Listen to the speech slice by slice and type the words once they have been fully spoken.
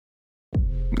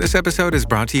This episode is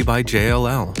brought to you by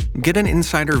JLL. Get an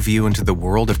insider view into the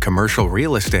world of commercial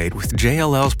real estate with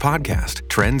JLL's podcast,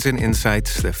 Trends and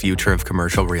Insights, the Future of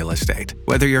Commercial Real Estate.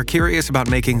 Whether you're curious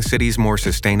about making cities more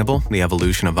sustainable, the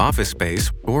evolution of office space,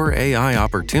 or AI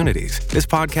opportunities, this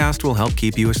podcast will help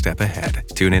keep you a step ahead.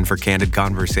 Tune in for candid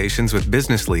conversations with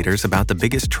business leaders about the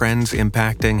biggest trends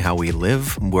impacting how we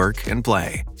live, work, and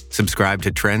play. Subscribe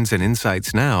to Trends and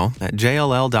Insights now at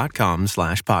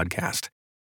jll.com/podcast.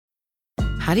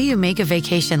 How do you make a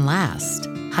vacation last?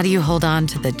 How do you hold on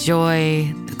to the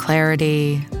joy, the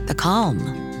clarity, the calm?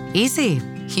 Easy.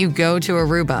 You go to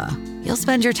Aruba. You'll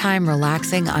spend your time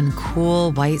relaxing on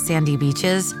cool, white sandy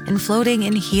beaches and floating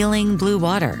in healing blue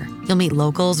water. You'll meet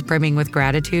locals brimming with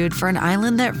gratitude for an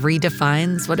island that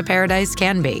redefines what a paradise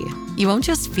can be. You won't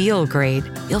just feel great,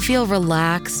 you'll feel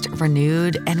relaxed,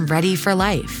 renewed, and ready for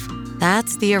life.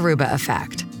 That's the Aruba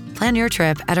effect. Plan your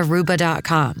trip at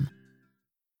aruba.com.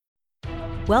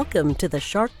 Welcome to the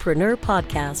Sharkpreneur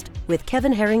Podcast with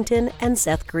Kevin Harrington and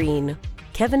Seth Green.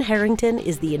 Kevin Harrington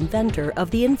is the inventor of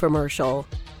the infomercial,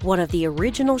 one of the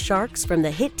original sharks from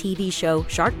the hit TV show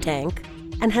Shark Tank,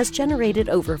 and has generated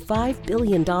over $5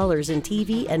 billion in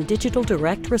TV and digital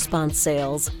direct response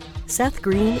sales. Seth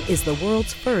Green is the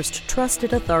world's first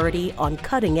trusted authority on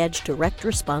cutting-edge direct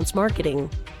response marketing,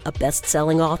 a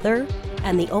best-selling author,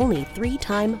 and the only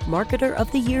 3-time Marketer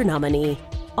of the Year nominee.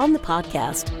 On the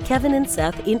podcast, Kevin and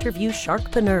Seth interview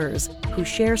sharkpreneurs who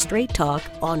share straight talk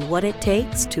on what it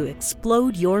takes to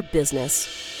explode your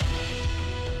business.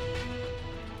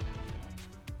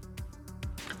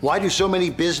 Why do so many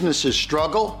businesses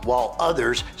struggle while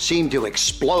others seem to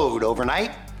explode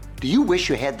overnight? Do you wish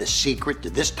you had the secret to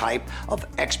this type of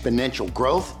exponential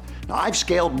growth? Now, I've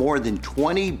scaled more than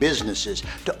 20 businesses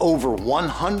to over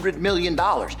 $100 million,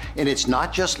 and it's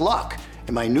not just luck.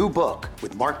 In my new book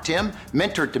with Mark Timm,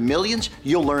 Mentor to Millions,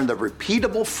 you'll learn the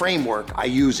repeatable framework I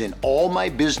use in all my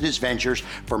business ventures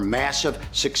for massive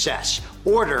success.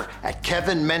 Order at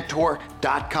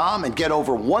kevinmentor.com and get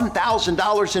over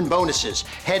 $1,000 in bonuses.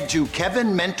 Head to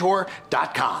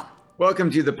kevinmentor.com.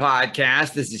 Welcome to the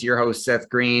podcast. This is your host, Seth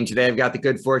Green. Today, I've got the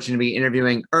good fortune to be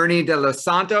interviewing Ernie De Los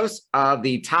Santos of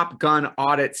the Top Gun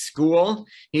Audit School.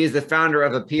 He is the founder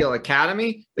of Appeal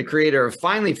Academy, the creator of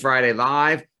Finally Friday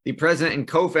Live, the president and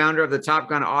co-founder of the Top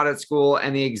Gun Audit School,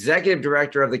 and the executive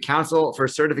director of the Council for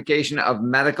Certification of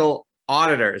Medical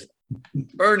Auditors.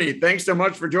 Ernie, thanks so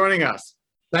much for joining us.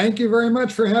 Thank you very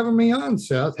much for having me on,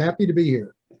 Seth. Happy to be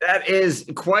here. That is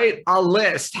quite a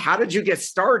list. How did you get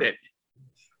started?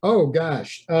 Oh,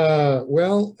 gosh.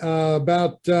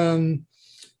 About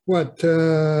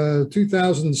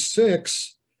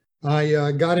 2006,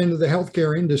 I got into the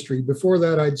healthcare industry. Before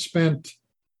that, I'd spent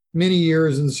many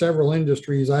years in several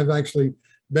industries. I've actually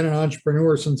been an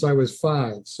entrepreneur since I was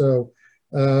 5. So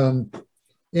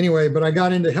anyway, but I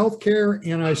got into healthcare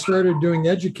and I started doing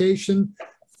education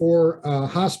for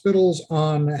hospitals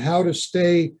on how to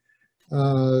stay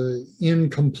in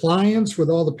compliance with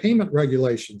all the payment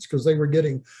regulations because they were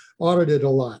getting audited a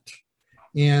lot.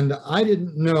 And I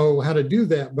didn't know how to do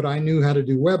that, but I knew how to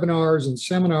do webinars and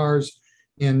seminars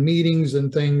and meetings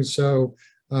and things. So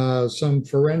some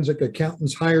forensic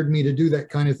accountants hired me to do that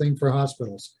kind of thing for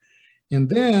hospitals. And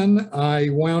then I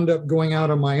wound up going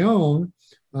out on my own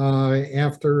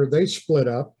after they split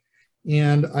up.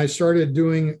 And I started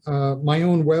doing my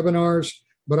own webinars,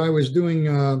 but I was doing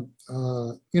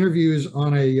interviews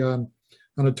on a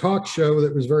talk show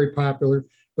that was very popular.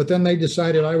 But then they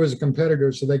decided I was a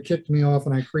competitor, so they kicked me off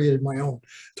and I created my own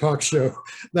talk show.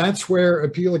 That's where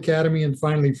Appeal Academy and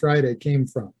Finally Friday came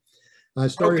from. I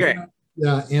started. Okay.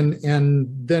 Yeah, and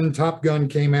then Top Gun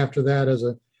came after that as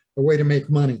a way to make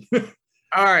money.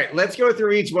 All right, let's go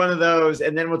through each one of those,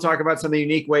 and then we'll talk about some of the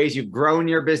unique ways you've grown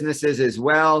your businesses as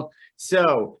well.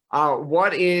 So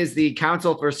what is the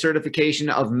Council for Certification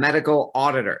of Medical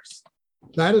Auditors?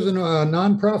 That is a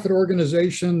nonprofit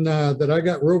organization that I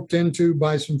got roped into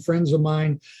by some friends of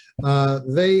mine.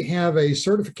 They have a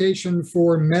certification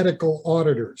for medical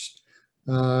auditors.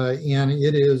 And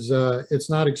it is it's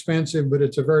not expensive, but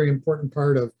it's a very important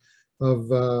part of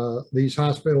these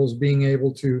hospitals being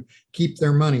able to keep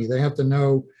their money. They have to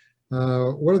know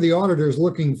what are the auditors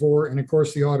looking for, and of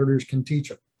course the auditors can teach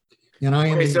them.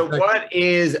 And so what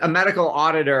is a medical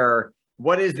auditor?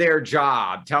 What is their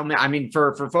job? Tell me. I mean,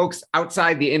 for folks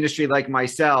outside the industry like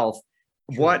myself,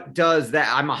 what does that?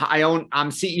 I'm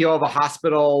CEO of a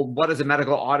hospital. What does a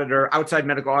medical auditor, outside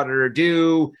medical auditor,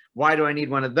 do? Why do I need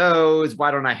one of those?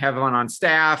 Why don't I have one on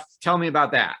staff? Tell me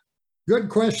about that. Good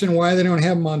question. Why they don't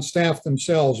have them on staff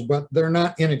themselves, but they're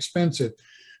not inexpensive.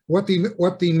 What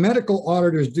the medical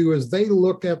auditors do is they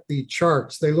look at the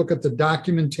charts, they look at the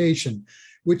documentation,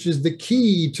 which is the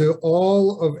key to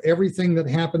all of everything that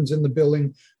happens in the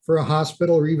building for a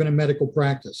hospital or even a medical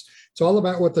practice. It's all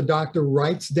about what the doctor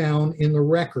writes down in the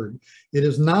record. It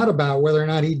is not about whether or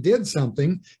not he did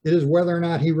something. It is whether or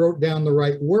not he wrote down the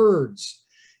right words.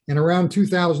 And around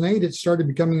 2008, it started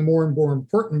becoming more and more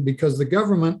important because the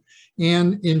government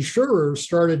and insurers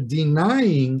started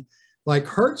denying like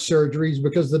heart surgeries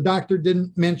because the doctor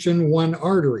didn't mention one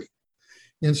artery.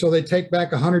 And so they take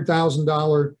back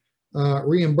 $100,000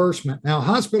 reimbursement. Now,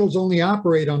 hospitals only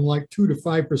operate on like 2 to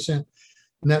 5%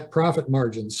 net profit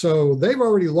margins. So they've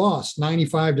already lost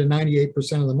 95 to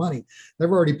 98% of the money. They've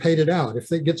already paid it out.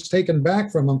 If it gets taken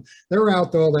back from them, they're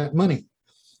out all that money.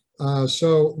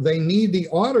 So they need the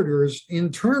auditors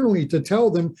internally to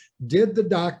tell them, did the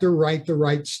doctor write the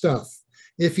right stuff?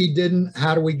 If he didn't,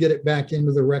 how do we get it back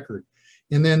into the record?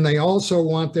 And then they also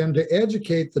want them to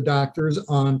educate the doctors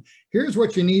on, here's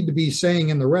what you need to be saying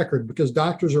in the record, because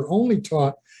doctors are only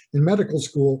taught in medical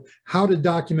school how to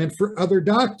document for other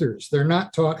doctors. They're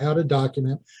not taught how to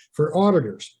document for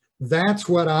auditors. That's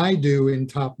what I do in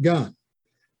Top Gun.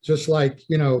 Just like,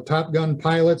 Top Gun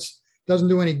pilots, doesn't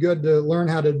do any good to learn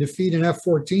how to defeat an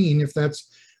F-14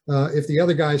 if the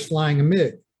other guy's flying a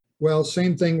MiG. Well,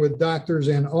 same thing with doctors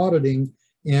and auditing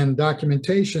and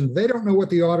documentation. They don't know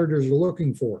what the auditors are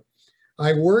looking for.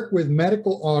 I work with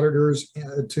medical auditors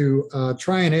to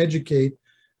try and educate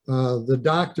the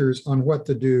doctors on what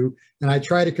to do. And I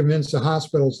try to convince the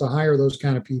hospitals to hire those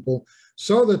kind of people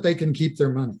so that they can keep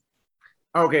their money.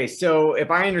 Okay. So if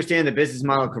I understand the business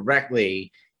model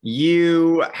correctly,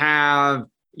 you have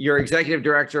your executive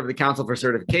director of the Council for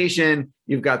Certification.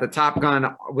 You've got the Top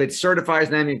Gun, which certifies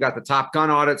them. You've got the Top Gun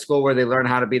Audit School, where they learn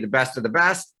how to be the best of the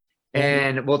best.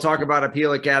 And we'll talk about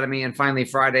Appeal Academy and Finally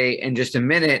Friday in just a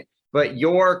minute. But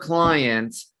your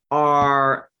clients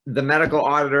are the medical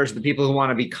auditors, the people who want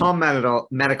to become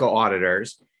medical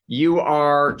auditors. You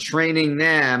are training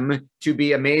them to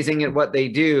be amazing at what they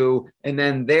do. And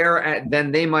then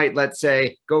then they might, let's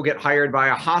say, go get hired by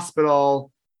a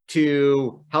hospital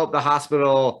to help the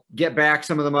hospital get back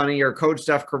some of the money or code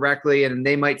stuff correctly. And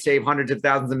they might save hundreds of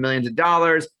thousands of millions of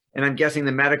dollars. And I'm guessing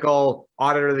the medical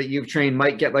auditor that you've trained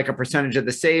might get like a percentage of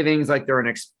the savings, like they're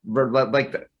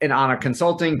on a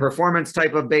consulting performance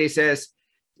type of basis.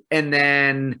 And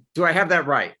then, do I have that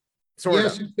right?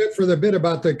 Yes, except for the bit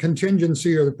about the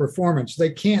contingency or the performance. They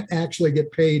can't actually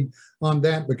get paid on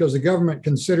that because the government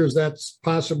considers that's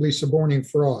possibly suborning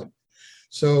fraud.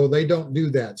 So they don't do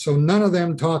that. So none of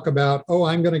them talk about, oh,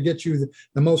 I'm going to get you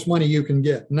the most money you can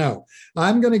get. No,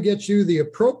 I'm going to get you the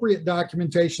appropriate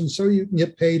documentation so you can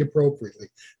get paid appropriately.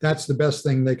 That's the best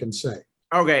thing they can say.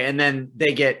 Okay. And then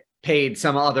they get paid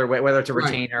some other way, whether it's a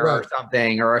retainer or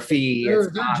something or a fee. They're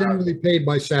generally paid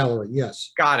by salary.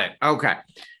 Yes. Got it. Okay.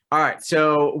 All right.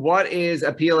 So what is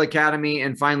Appeal Academy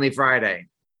and Finally Friday?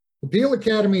 Appeal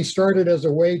Academy started as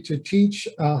a way to teach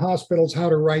hospitals how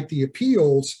to write the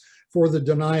appeals for the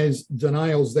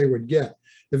denials they would get.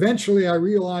 Eventually, I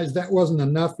realized that wasn't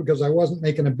enough because I wasn't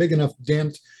making a big enough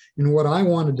dent in what I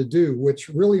wanted to do, which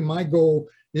really my goal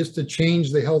is to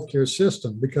change the healthcare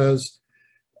system, because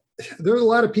there's a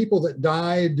lot of people that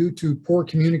die due to poor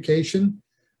communication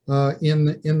in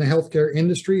the healthcare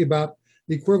industry. About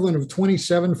the equivalent of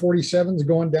 27 47s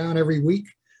going down every week.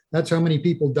 That's how many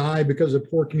people die because of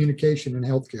poor communication in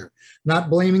healthcare. Not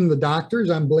blaming the doctors,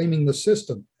 I'm blaming the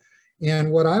system.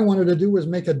 And what I wanted to do was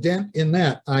make a dent in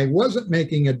that. I wasn't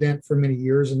making a dent for many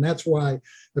years, and that's why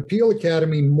Appeal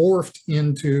Academy morphed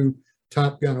into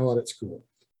Top Gun Audit School.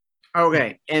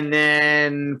 Okay, and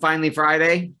then Finally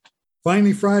Friday?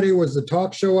 Finally Friday was the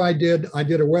talk show I did. I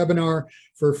did a webinar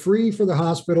for free for the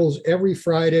hospitals every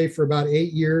Friday for about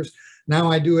 8 years.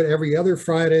 Now I do it every other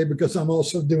Friday because I'm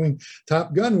also doing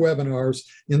Top Gun webinars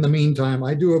in the meantime.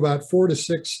 I do about 4 to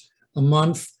 6 a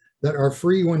month that are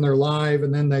free when they're live,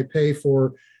 and then they pay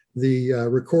for the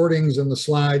recordings and the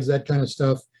slides, that kind of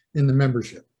stuff in the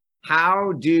membership.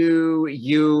 How do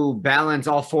you balance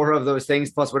all 4 of those things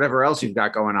plus whatever else you've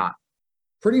got going on?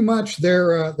 Pretty much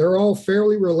they're all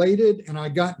fairly related, and I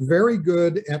got very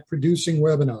good at producing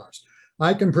webinars.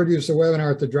 I can produce a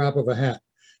webinar at the drop of a hat.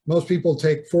 Most people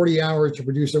take 40 hours to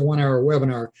produce a 1-hour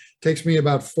webinar. It takes me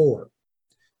about 4.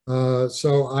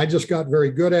 So I just got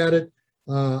very good at it.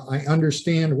 I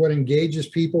understand what engages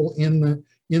people in the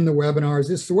webinars.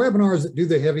 It's the webinars that do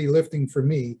the heavy lifting for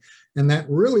me. And that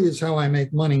really is how I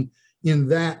make money in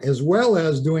that, as well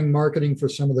as doing marketing for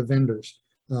some of the vendors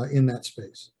in that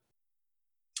space.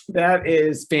 That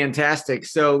is fantastic.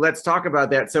 So let's talk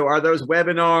about that. So are those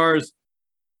webinars,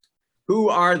 who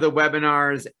are the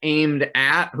webinars aimed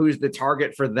at? Who's the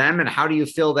target for them? And how do you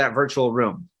fill that virtual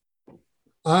room?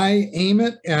 I aim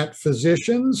it at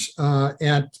physicians,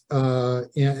 and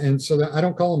so that I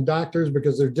don't call them doctors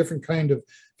because they're different kind of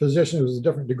physicians with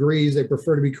different degrees. They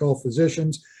prefer to be called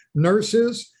physicians,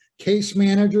 nurses, case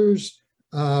managers,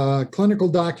 clinical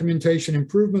documentation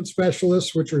improvement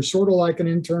specialists, which are sort of like an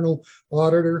internal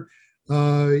auditor.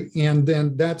 And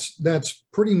then that's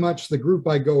pretty much the group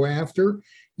I go after.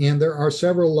 And there are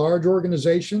several large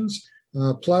organizations.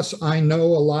 Plus, I know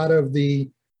a lot of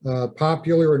the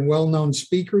popular and well-known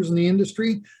speakers in the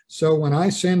industry. So when I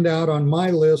send out on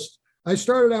my list, I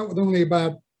started out with only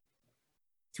about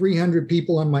 300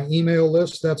 people on my email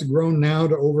list. That's grown now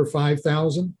to over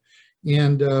 5,000.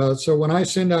 And so when I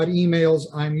send out emails,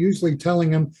 I'm usually telling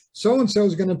them, so-and-so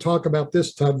is going to talk about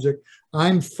this subject.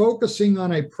 I'm focusing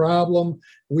on a problem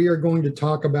we are going to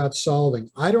talk about solving.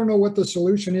 I don't know what the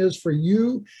solution is for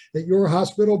you at your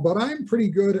hospital, but I'm pretty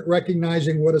good at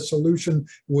recognizing what a solution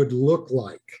would look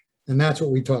like. And that's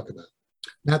what we talk about.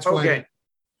 That's why. Okay.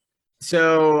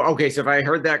 So if I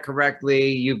heard that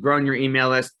correctly, you've grown your email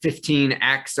list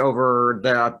 15x over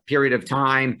the period of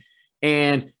time.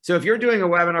 And so if you're doing a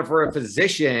webinar for a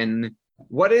physician,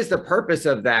 what is the purpose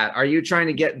of that? Are you trying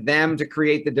to get them to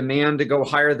create the demand to go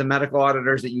hire the medical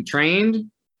auditors that you trained?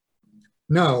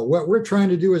 No, what we're trying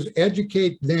to do is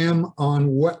educate them on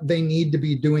what they need to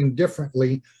be doing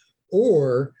differently.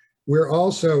 Or we're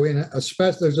also in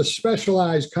there's a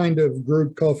specialized kind of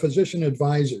group called physician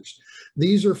advisors.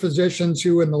 These are physicians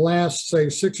who in the last, say,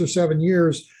 6 or 7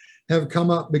 years have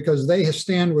come up because they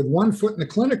stand with one foot in the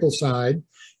clinical side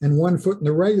and one foot in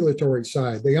the regulatory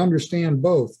side. They understand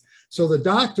both. So the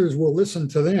doctors will listen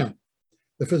to them.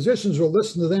 The physicians will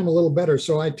listen to them a little better.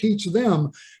 So I teach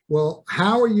them, well,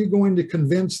 how are you going to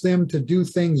convince them to do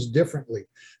things differently?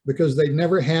 Because they've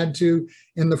never had to.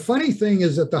 And the funny thing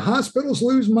is that the hospitals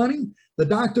lose money, the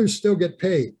doctors still get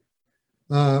paid.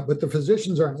 But the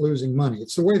physicians aren't losing money.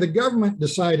 It's the way the government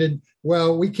decided,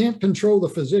 well, we can't control the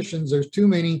physicians. There's too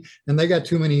many, and they got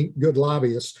too many good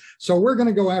lobbyists. So we're going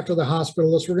to go after the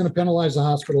hospitalists. We're going to penalize the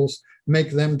hospitals,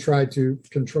 make them try to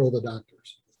control the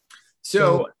doctors.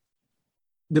 So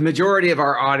the majority of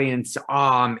our audience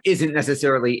isn't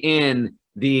necessarily in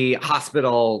the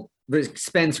hospital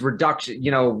expense reduction,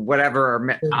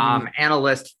 whatever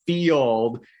analyst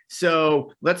field.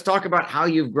 So let's talk about how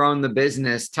you've grown the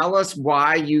business. Tell us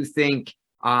why you think,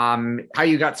 how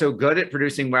you got so good at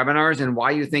producing webinars and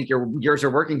why you think yours are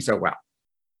working so well.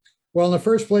 Well, in the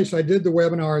first place, I did the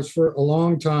webinars for a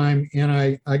long time, and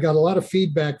I got a lot of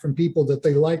feedback from people that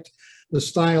they liked the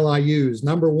style I use.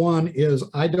 Number one is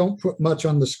I don't put much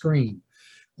on the screen.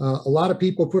 A lot of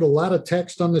people put a lot of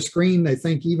text on the screen. They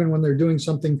think even when they're doing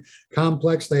something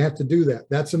complex, they have to do that.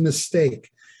 That's a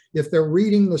mistake. If they're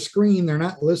reading the screen, they're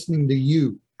not listening to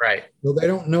you. Right. Well, they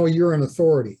don't know you're an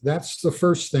authority. That's the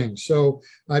first thing. So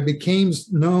I became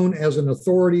known as an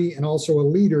authority and also a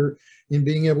leader in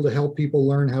being able to help people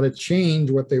learn how to change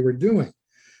what they were doing.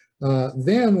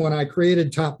 Then when I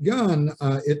created Top Gun,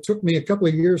 it took me a couple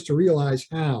of years to realize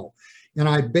how. And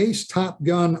I based Top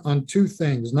Gun on two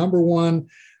things. Number one,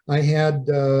 I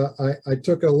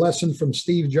took a lesson from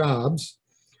Steve Jobs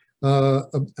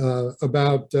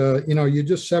about, you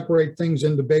just separate things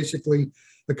into basically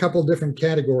a couple different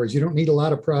categories. You don't need a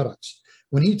lot of products.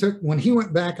 When he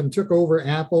went back and took over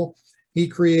Apple, he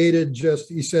created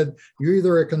he said, you're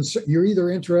either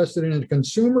interested in a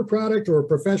consumer product or a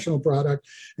professional product,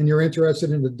 and you're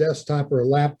interested in a desktop or a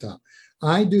laptop.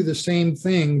 I do the same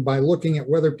thing by looking at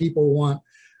whether people want,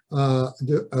 are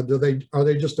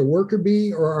they just a worker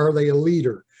bee or are they a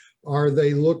leader? Are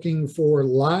they looking for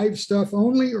live stuff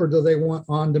only, or do they want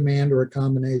on demand or a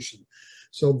combination?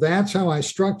 So that's how I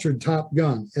structured Top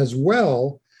Gun. As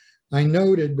well, I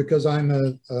noted, because I'm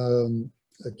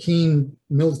a keen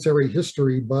military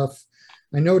history buff,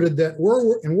 I noted that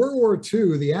in World War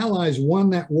II, the Allies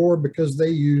won that war because they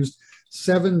used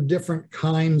 7 different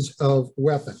kinds of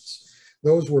weapons.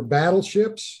 Those were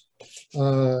battleships,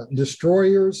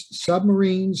 destroyers,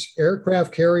 submarines,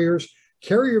 aircraft carriers,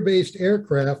 carrier-based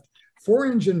aircraft,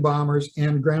 4-engine bombers,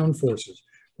 and ground forces.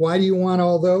 Why do you want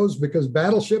all those? Because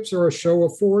battleships are a show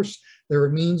of force. They're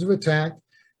a means of attack.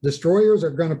 Destroyers are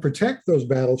going to protect those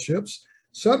battleships.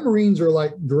 Submarines are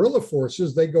like guerrilla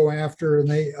forces. They go after and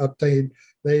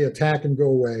they attack and go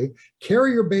away.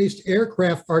 Carrier-based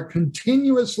aircraft are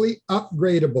continuously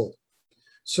upgradable.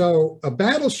 So a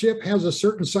battleship has a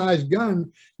certain size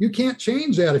gun. You can't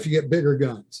change that if you get bigger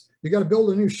guns. You got to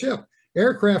build a new ship.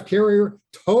 Aircraft carrier,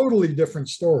 totally different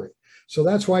story. So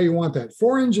that's why you want that.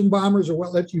 4-engine bombers are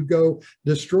what let you go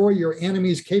destroy your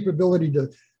enemy's capability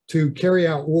to carry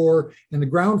out war. And the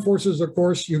ground forces, of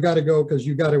course, you got to go because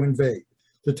you got to invade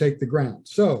to take the ground.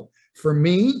 So for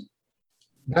me,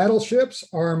 Battleships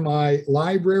are my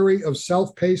library of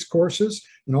self-paced courses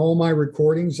and all my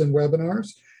recordings and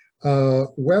webinars.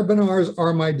 Webinars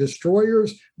are my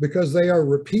destroyers because they are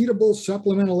repeatable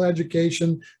supplemental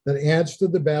education that adds to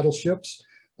the battleships.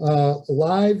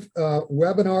 Live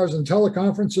webinars and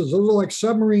teleconferences, those are like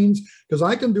submarines because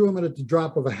I can do them at the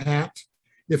drop of a hat.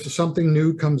 If something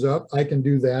new comes up, I can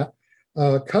do that.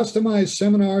 Customized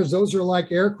seminars, those are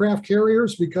like aircraft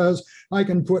carriers because I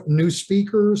can put new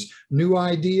speakers, new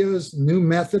ideas, new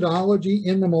methodology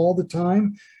in them all the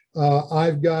time.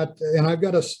 I've got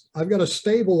a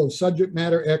stable of subject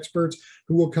matter experts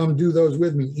who will come do those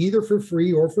with me, either for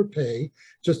free or for pay.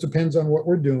 Just depends on what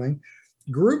we're doing.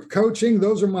 Group coaching,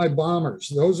 those are my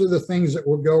bombers. Those are the things that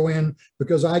will go in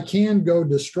because I can go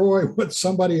destroy what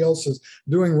somebody else is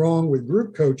doing wrong with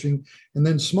group coaching. And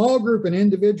then small group and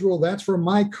individual, that's where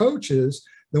my coaches,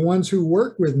 the ones who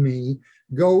work with me,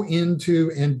 go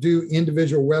into and do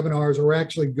individual webinars or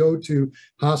actually go to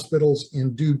hospitals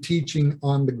and do teaching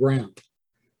on the ground.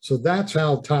 So that's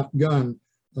how Top Gun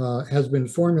has been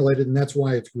formulated, and that's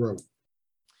why it's growing.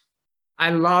 I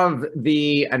love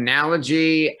the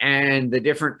analogy and the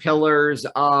different pillars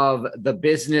of the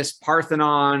business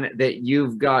Parthenon that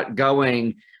you've got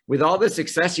going. With all the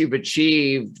success you've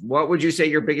achieved, what would you say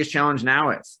your biggest challenge now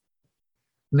is?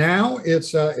 Now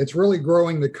it's really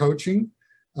growing the coaching.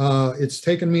 It's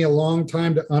taken me a long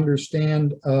time to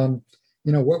understand,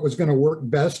 what was going to work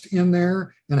best in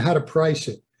there and how to price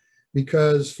it.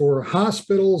 Because for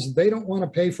hospitals, they don't want to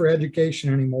pay for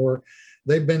education anymore.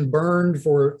 They've been burned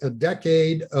for a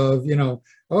decade of,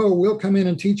 we'll come in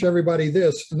and teach everybody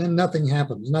this, and then nothing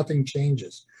happens, nothing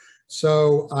changes.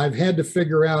 So I've had to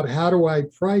figure out how do I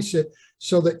price it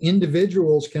so that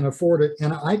individuals can afford it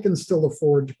and I can still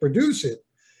afford to produce it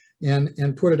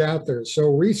and put it out there. So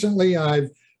recently I've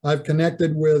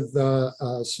connected with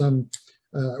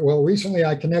recently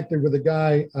I connected with a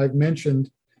guy I've mentioned,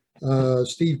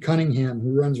 Steve Cunningham,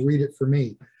 who runs Read It For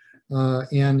Me.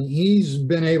 And he's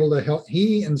been able to help,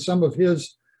 he and some of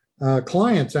his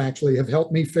clients actually have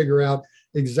helped me figure out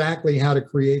exactly how to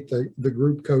create the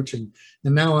group coaching.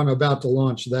 And now I'm about to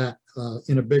launch that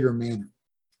in a bigger manner.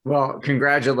 Well,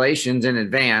 congratulations in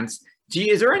advance.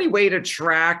 Is there any way to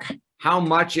track how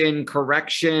much in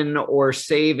correction or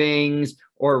savings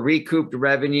or recouped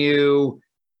revenue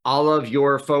all of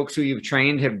your folks who you've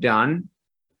trained have done?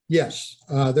 Yes,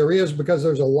 there is, because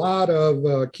there's a lot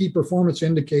of key performance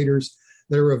indicators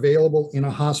that are available in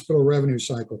a hospital revenue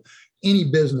cycle. Any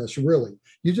business, really.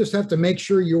 You just have to make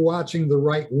sure you're watching the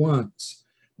right ones,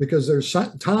 because there's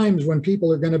times when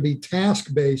people are going to be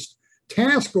task-based,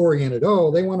 task-oriented.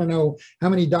 Oh, they want to know how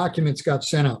many documents got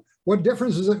sent out. What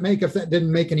difference does it make if that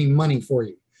didn't make any money for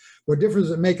you? What difference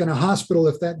does it make in a hospital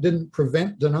if that didn't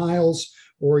prevent denials,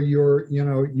 or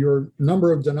your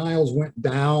number of denials went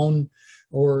down,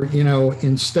 or,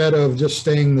 instead of just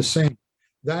staying the same?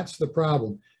 That's the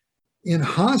problem. In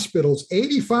hospitals,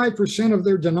 85% of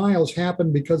their denials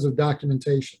happen because of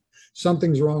documentation.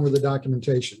 Something's wrong with the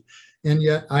documentation. And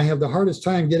yet I have the hardest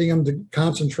time getting them to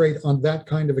concentrate on that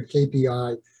kind of a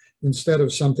KPI instead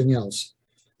of something else.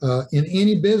 In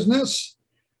any business,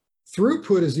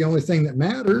 throughput is the only thing that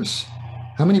matters.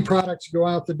 How many products go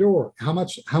out the door? How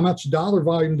much dollar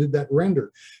volume did that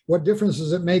render? What difference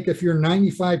does it make if you're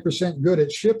 95% good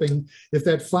at shipping if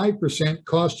that 5%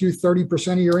 cost you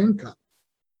 30% of your income?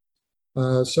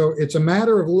 So it's a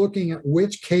matter of looking at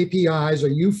which KPIs are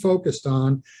you focused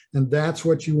on, and that's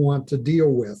what you want to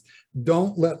deal with.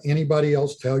 Don't let anybody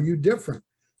else tell you different.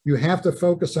 You have to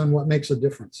focus on what makes a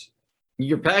difference.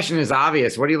 Your passion is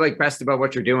obvious. What do you like best about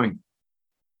what you're doing?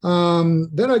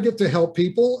 Then I get to help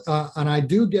people, and I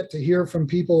do get to hear from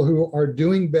people who are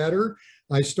doing better.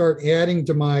 I start adding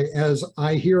to as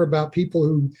I hear about people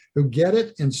who get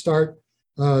it and start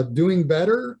doing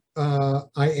better,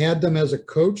 I add them as a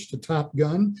coach to Top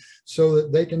Gun so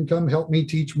that they can come help me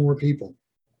teach more people.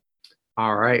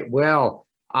 All right. Well,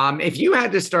 if you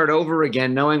had to start over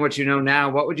again, knowing what you know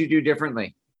now, what would you do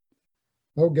differently?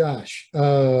 Oh, gosh.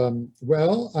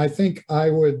 Well, I think I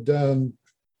would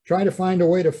try to find a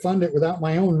way to fund it without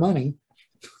my own money.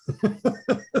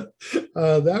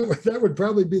 That would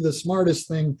probably be the smartest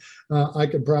thing I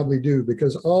could probably do,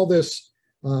 because all this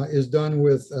is done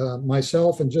with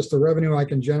myself and just the revenue I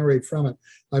can generate from it.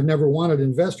 I've never wanted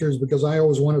investors because I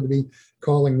always wanted to be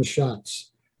calling the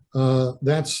shots.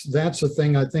 That's a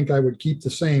thing I think I would keep the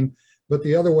same. But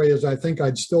the other way is I think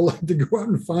I'd still like to go out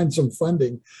and find some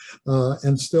funding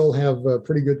and still have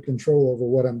pretty good control over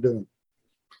what I'm doing.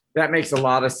 That makes a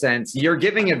lot of sense. You're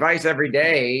giving advice every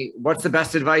day. What's the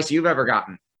best advice you've ever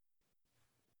gotten?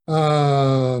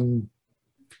 Don't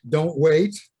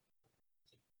wait.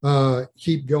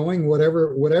 Keep going,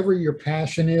 whatever your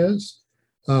passion is,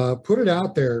 put it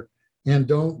out there, and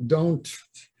don't,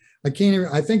 I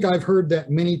think I've heard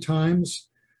that many times.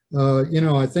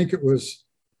 I think it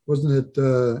wasn't it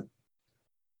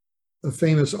a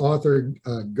famous author,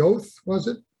 Goethe, was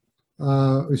it?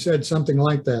 Who said something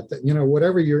like that,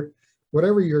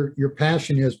 whatever your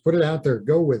passion is, put it out there,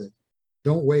 go with it.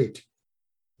 Don't wait.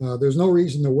 There's no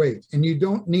reason to wait, and you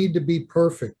don't need to be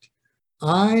perfect.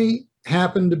 I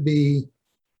happen to be,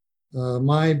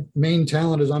 my main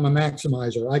talent is I'm a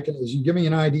maximizer. As you give me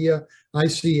an idea, I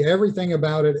see everything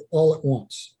about it all at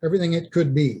once, everything it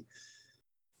could be.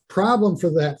 Problem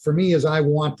for me is I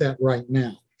want that right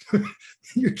now.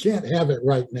 You can't have it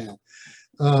right now.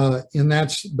 And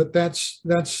that's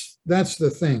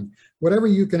the thing. Whatever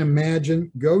you can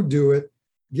imagine, go do it,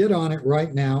 get on it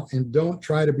right now, and don't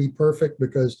try to be perfect,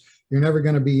 because you're never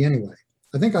going to be anyway.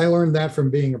 I think I learned that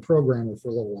from being a programmer for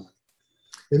a little while.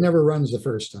 It never runs the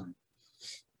first time.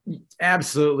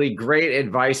 Absolutely great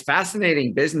advice.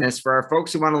 Fascinating business. For our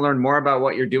folks who want to learn more about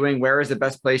what you're doing, where is the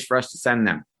best place for us to send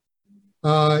them?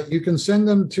 You can send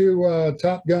them to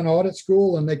Top Gun Audit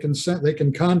School, and they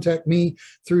can contact me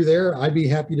through there. I'd be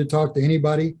happy to talk to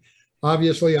anybody.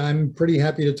 Obviously, I'm pretty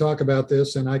happy to talk about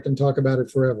this, and I can talk about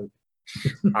it forever.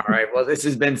 All right. Well, this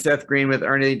has been Seth Green with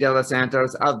Ernie De Los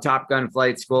Santos of Top Gun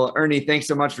Flight School. Ernie, thanks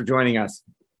so much for joining us.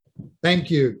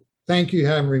 Thank you. Thank you,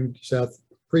 Henry, Seth.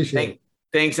 Appreciate it.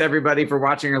 Thanks, everybody, for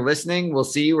watching or listening. We'll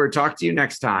see you or talk to you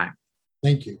next time.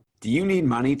 Thank you. Do you need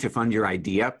money to fund your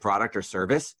idea, product, or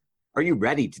service? Are you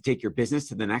ready to take your business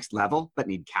to the next level, but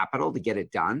need capital to get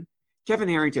it done? Kevin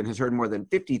Harrington has heard more than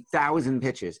 50,000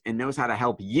 pitches and knows how to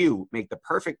help you make the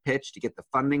perfect pitch to get the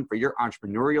funding for your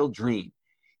entrepreneurial dream.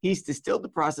 He's distilled the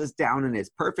process down in his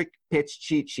perfect pitch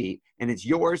cheat sheet, and it's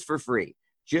yours for free.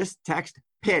 Just text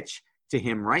PITCH to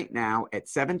him right now at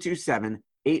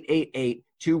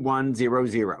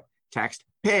 727-888-2100. Text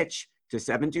PITCH to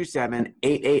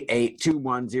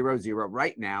 727-888-2100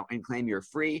 right now and claim your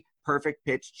free perfect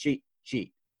pitch cheat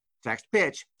sheet. Text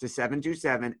PITCH to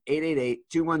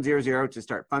 727-888-2100 to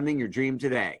start funding your dream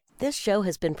today. This show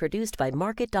has been produced by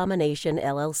Market Domination,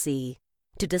 LLC.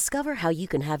 To discover how you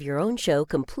can have your own show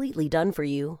completely done for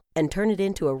you and turn it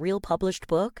into a real published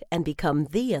book and become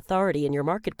the authority in your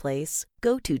marketplace,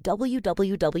 go to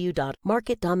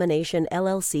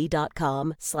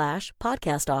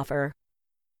www.marketdominationllc.com/podcast offer.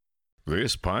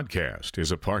 This podcast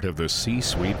is a part of the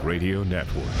C-Suite Radio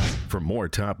Network. For more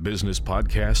top business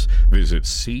podcasts, visit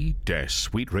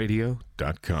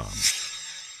c-suiteradio.com.